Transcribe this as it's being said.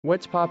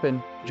What's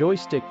poppin',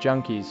 joystick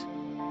junkies?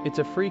 It's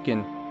a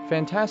freakin'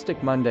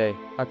 fantastic Monday,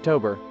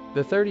 October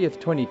the 30th,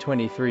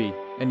 2023,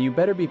 and you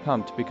better be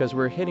pumped because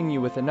we're hitting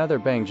you with another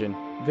bangin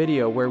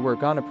video where we're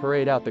gonna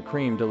parade out the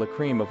crème de la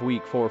crème of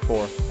Week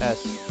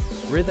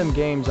 44's rhythm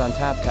games on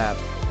TapTap.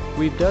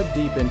 We've dug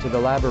deep into the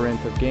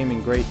labyrinth of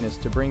gaming greatness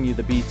to bring you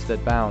the beats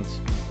that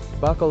bounce.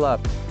 Buckle up,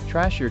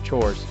 trash your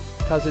chores,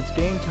 cause it's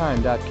game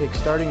time.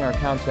 Kick-starting our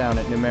countdown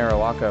at numero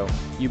ocho.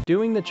 You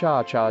doing the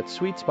cha-cha at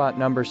sweet spot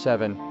number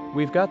 7.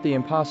 We've got the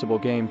impossible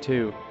game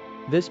too.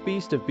 This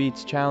beast of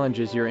beats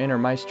challenges your inner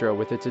maestro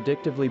with its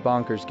addictively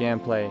bonkers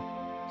gameplay.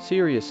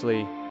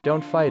 Seriously,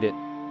 don't fight it.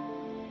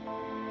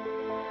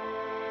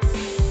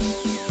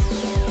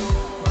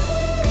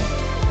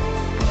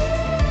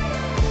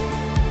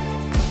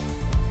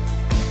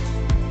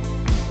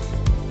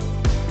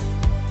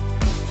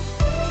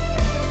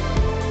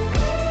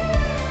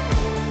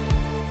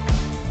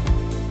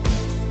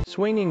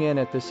 Swinging in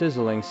at the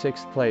sizzling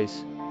 6th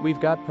place, we've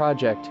got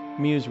Project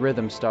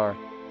Muse-Rhythm Star.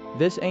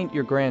 This ain't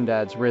your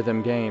granddad's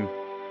rhythm game.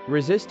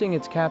 Resisting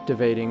its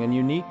captivating and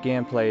unique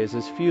gameplay is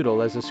as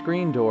futile as a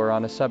screen door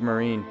on a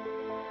submarine.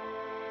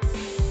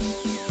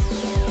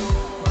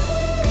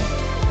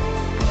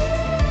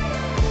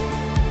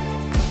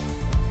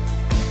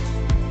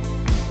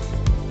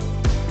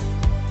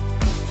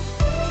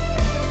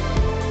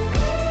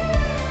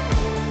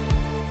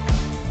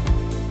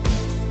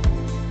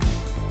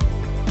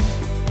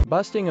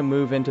 Busting a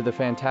move into the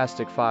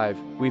Fantastic 5,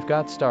 we've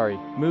got Starry,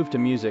 Move to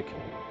Music.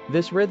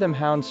 This rhythm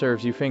hound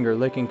serves you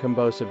finger-licking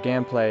combos of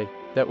gameplay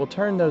that will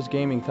turn those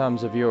gaming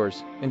thumbs of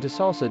yours into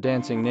salsa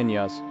dancing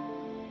ninjas.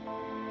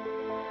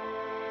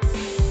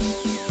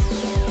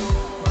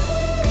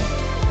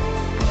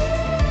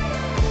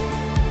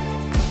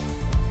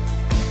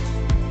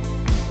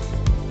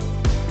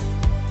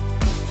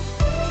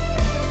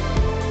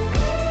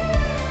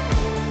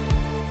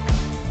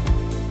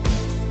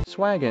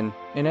 Swaggin',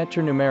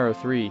 in numero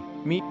 3,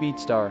 meet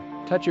Beatstar,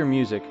 Touch Your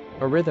Music,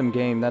 a rhythm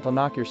game that'll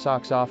knock your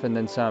socks off and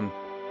then some.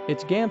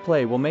 Its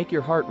gameplay will make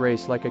your heart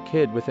race like a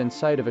kid within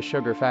sight of a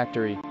sugar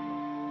factory.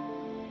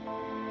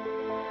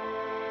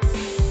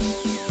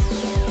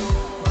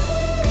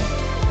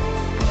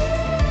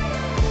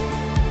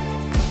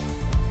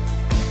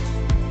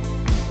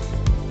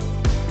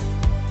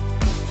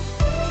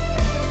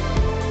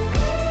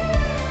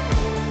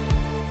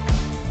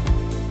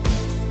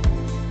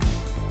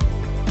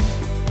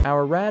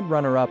 Our rad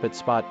runner-up at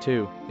spot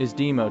 2 is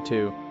Demo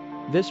 2.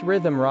 This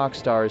rhythm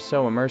rockstar is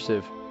so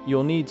immersive,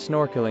 you'll need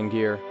snorkeling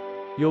gear.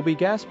 You'll be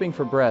gasping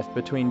for breath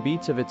between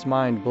beats of its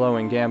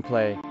mind-blowing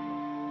gameplay.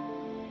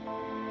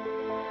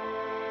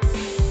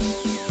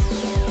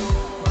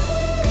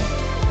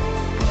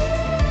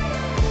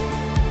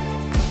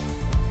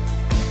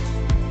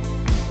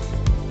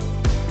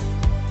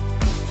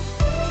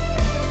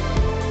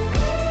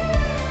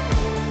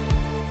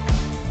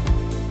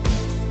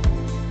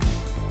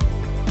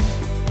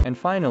 And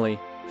finally,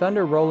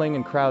 thunder rolling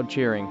and crowd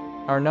cheering.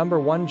 Our number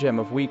 1 gem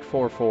of Week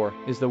 44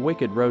 is the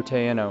wicked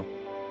Roteano.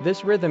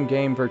 This rhythm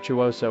game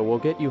virtuoso will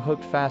get you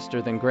hooked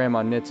faster than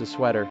grandma knits a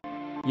sweater.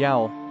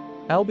 Yowl.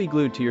 I'll be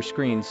glued to your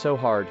screen so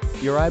hard,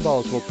 your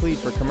eyeballs will plead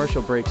for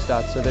commercial breaks.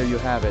 So there you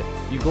have it,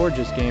 you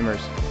gorgeous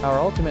gamers, our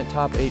ultimate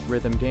top 8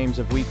 rhythm games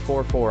of Week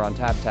 44 on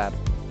TapTap.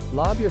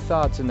 Lob your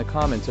thoughts in the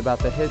comments about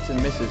the hits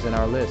and misses in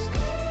our list.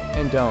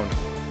 And don't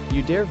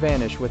you dare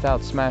vanish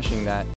without smashing that